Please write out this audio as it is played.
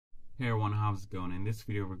Hey everyone, how's it going? In this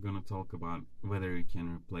video we're going to talk about whether you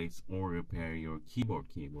can replace or repair your keyboard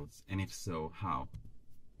cables, and if so, how.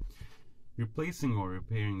 Replacing or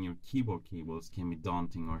repairing your keyboard cables can be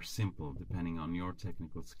daunting or simple depending on your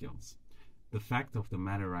technical skills. The fact of the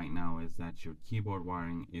matter right now is that your keyboard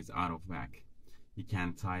wiring is out of whack. You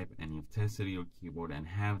can't type and you've tested your keyboard and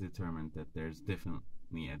have determined that there's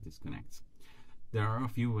definitely a disconnect. There are a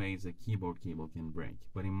few ways a keyboard cable can break,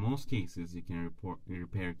 but in most cases you can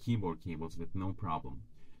repair keyboard cables with no problem.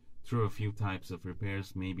 Though a few types of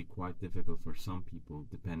repairs may be quite difficult for some people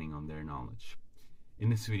depending on their knowledge. In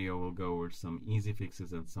this video we'll go over some easy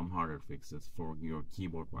fixes and some harder fixes for your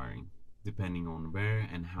keyboard wiring, depending on where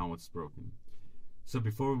and how it's broken. So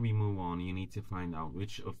before we move on, you need to find out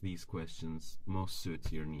which of these questions most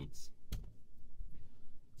suit your needs.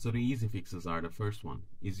 So the easy fixes are: the first one,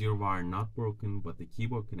 is your wire not broken but the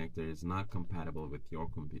keyboard connector is not compatible with your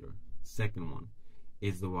computer? Second one,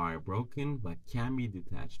 is the wire broken but can be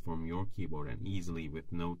detached from your keyboard and easily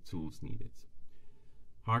with no tools needed?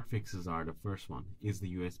 Hard fixes are: the first one, is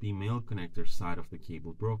the USB male connector side of the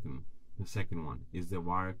cable broken? The second one, is the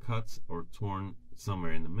wire cut or torn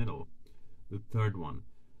somewhere in the middle? The third one,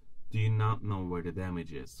 do you not know where the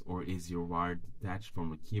damage is, or is your wire detached from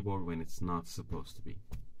the keyboard when it's not supposed to be?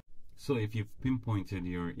 So if you've pinpointed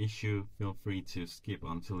your issue, feel free to skip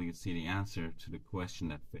until you see the answer to the question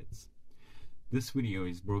that fits. This video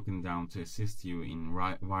is broken down to assist you in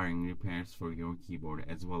wiring repairs for your keyboard,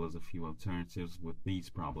 as well as a few alternatives with these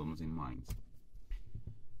problems in mind.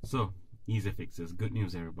 So, easy fixes. Good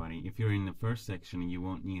news everybody, if you're in the first section you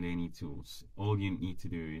won't need any tools. All you need to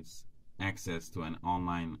do is access to an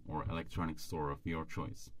online or electronic store of your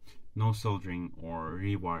choice. No soldering or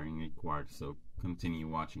rewiring required, so continue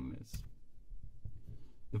watching this.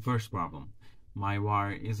 The first problem: my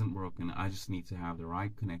wire isn't broken, I just need to have the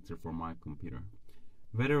right connector for my computer.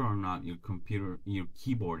 Whether or not your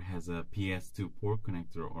keyboard has a PS2 port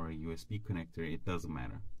connector or a USB connector, it doesn't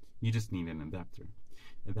matter. You just need an adapter.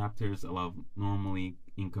 Adapters allow normally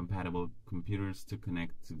incompatible computers to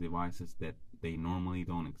connect to devices that they normally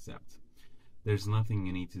don't accept. There's nothing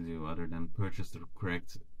you need to do other than purchase the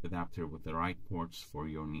correct adapter with the right ports for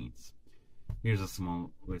your needs. Here's a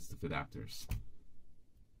small list of adapters.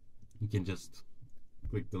 You can just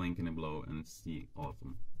click the link in the below and see all of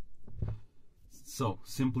them. So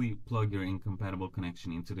simply plug your incompatible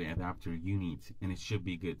connection into the adapter you need and it should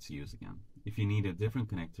be good to use again. If you need a different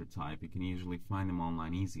connector type, you can usually find them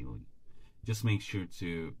online easily. Just make sure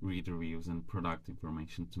to read the reviews and product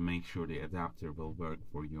information to make sure the adapter will work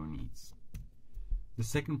for your needs. The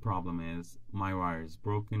second problem is: my wire is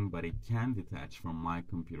broken but it can detach from my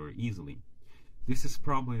computer easily. This is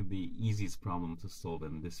probably the easiest problem to solve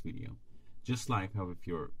in this video. Just like how if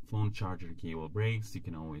your phone charger cable breaks, you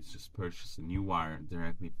can always just purchase a new wire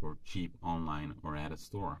directly for cheap online or at a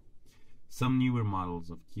store. Some newer models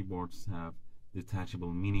of keyboards have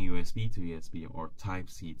detachable mini USB to USB or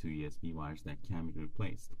Type-C to USB wires that can be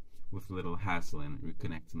replaced with little hassle in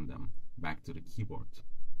reconnecting them back to the keyboard.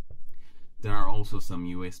 There are also some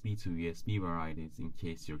USB to USB varieties in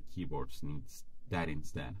case your keyboard needs that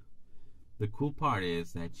instead. The cool part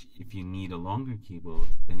is that if you need a longer cable,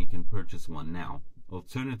 then you can purchase one now.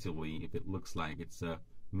 Alternatively, if it looks like it's a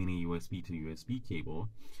mini USB to USB cable,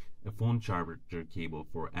 a phone charger cable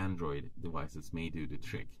for Android devices may do the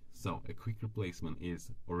trick. So a quick replacement is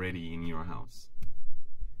already in your house.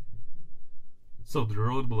 So the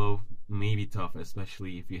road below may be tough,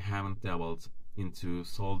 especially if you haven't dabbled into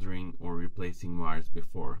soldering or replacing wires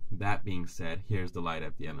before. That being said, here's the light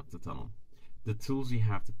at the end of the tunnel. The tools you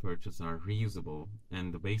have to purchase are reusable,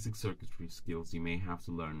 and the basic circuitry skills you may have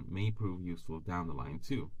to learn may prove useful down the line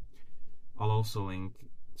too. I'll also link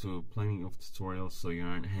to plenty of tutorials so you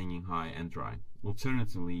aren't hanging high and dry.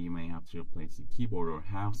 Alternatively, you may have to replace the keyboard or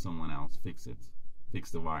have someone else fix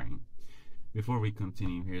the wiring. Before we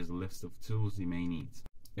continue, here's a list of tools you may need: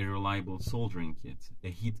 a reliable soldering kit, a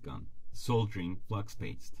heat gun, soldering flux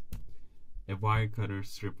paste, a wire cutter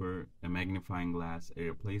stripper, a magnifying glass, a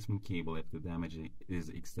replacement cable if the damage is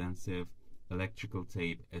extensive, electrical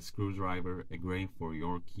tape, a screwdriver, a grave for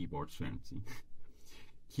your keyboard certainty.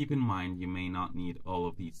 Keep in mind you may not need all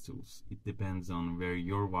of these tools. It depends on where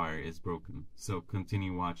your wire is broken. So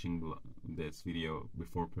continue watching this video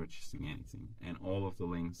before purchasing anything, and all of the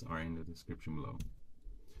links are in the description below.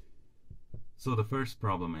 So the first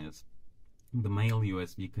problem is: the male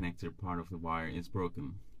USB connector part of the wire is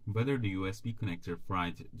broken. Whether the USB connector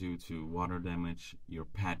fried due to water damage, your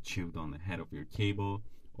pad chewed on the head of your cable,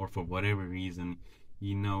 or for whatever reason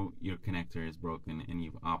you know your connector is broken and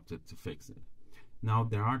you've opted to fix it. Now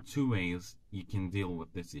there are two ways you can deal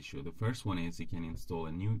with this issue. The first one is you can install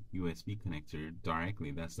a new USB connector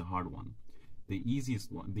directly. That's the hard one. The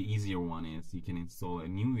easier one is you can install a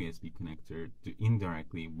new USB connector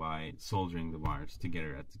indirectly by soldering the wires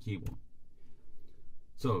together at the cable.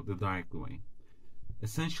 So the direct way.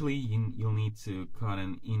 Essentially, you'll need to cut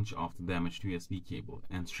an inch off the damaged USB cable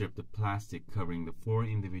and strip the plastic covering the 4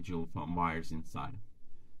 individual wires inside.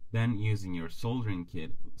 Then, using your soldering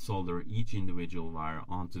kit, solder each individual wire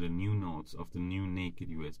onto the new nodes of the new naked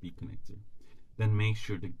USB connector. Then make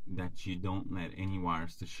sure that you don't let any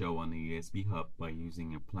wires to show on the USB hub by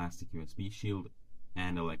using a plastic USB shield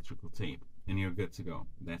and electrical tape, and you're good to go.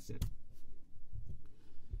 That's it.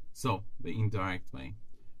 So, the indirect way.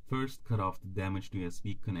 First, cut off the damaged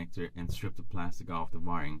USB connector and strip the plastic off the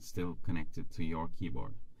wiring still connected to your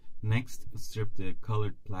keyboard. Next, strip the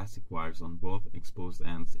colored plastic wires on both exposed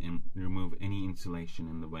ends and remove any insulation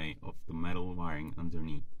in the way of the metal wiring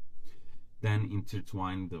underneath. Then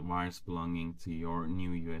intertwine the wires belonging to your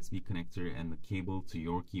new USB connector and the cable to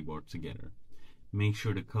your keyboard together. Make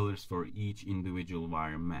sure the colors for each individual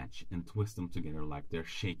wire match and twist them together like they're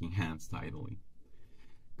shaking hands tidily.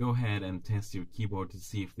 Go ahead and test your keyboard to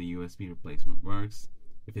see if the USB replacement works.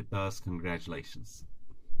 If it does, congratulations.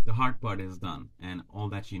 The hard part is done, and all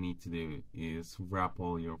that you need to do is wrap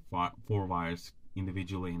all your 4 wires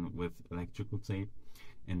individually in with electrical tape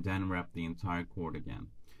and then wrap the entire cord again.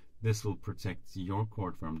 This will protect your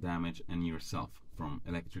cord from damage and yourself from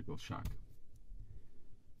electrical shock.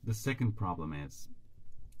 The second problem is,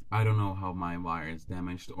 I don't know how my wire is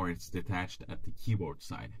damaged or it's detached at the keyboard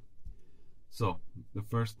side. So, the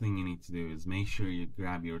first thing you need to do is make sure you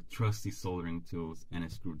grab your trusty soldering tools and a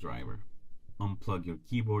screwdriver. Unplug your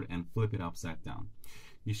keyboard and flip it upside down.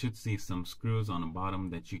 You should see some screws on the bottom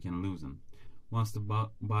that you can loosen. Once the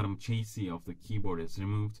bottom chassis of the keyboard is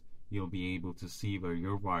removed, you'll be able to see where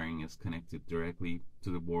your wiring is connected directly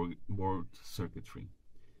to the board circuitry.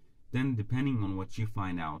 Then, depending on what you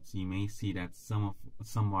find out, you may see that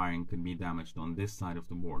some wiring could be damaged on this side of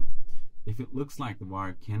the board. If it looks like the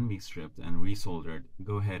wire can be stripped and resoldered,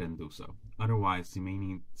 go ahead and do so. Otherwise, you may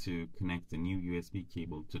need to connect a new USB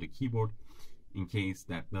cable to the keyboard in case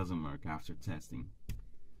that doesn't work after testing.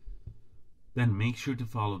 Then make sure to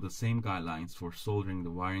follow the same guidelines for soldering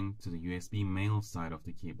the wiring to the USB male side of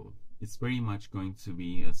the cable. It's very much going to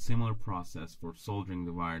be a similar process for soldering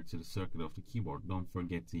the wire to the circuit of the keyboard. Don't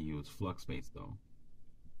forget to use flux base though.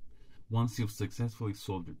 Once you've successfully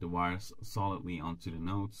soldered the wires solidly onto the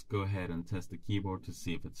nodes, go ahead and test the keyboard to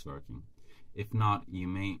see if it's working. If not, you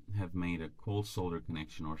may have made a cold solder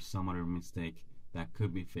connection or some other mistake that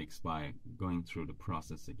could be fixed by going through the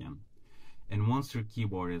process again. And once your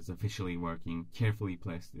keyboard is officially working, carefully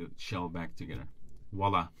place the shell back together.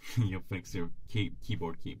 Voila, you'll fix your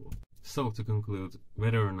keyboard cable. So to conclude,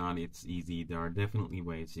 whether or not it's easy, there are definitely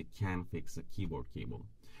ways you can fix a keyboard cable.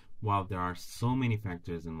 While there are so many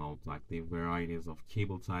factors involved, like the varieties of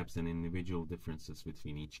cable types and individual differences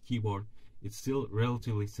between each keyboard, it's still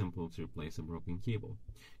relatively simple to replace a broken cable.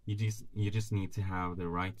 You just need to have the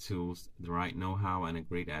right tools, the right know-how, and a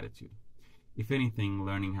great attitude. If anything,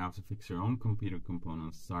 learning how to fix your own computer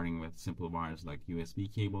components, starting with simple wires like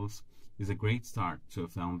USB cables, is a great start to a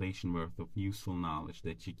foundation worth of useful knowledge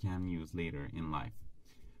that you can use later in life.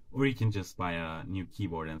 Or you can just buy a new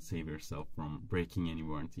keyboard and save yourself from breaking any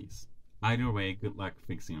warranties. Either way, good luck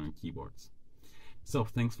fixing your keyboards. So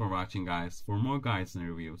thanks for watching, guys. For more guides and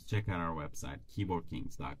reviews, check out our website,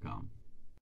 keyboardkings.com.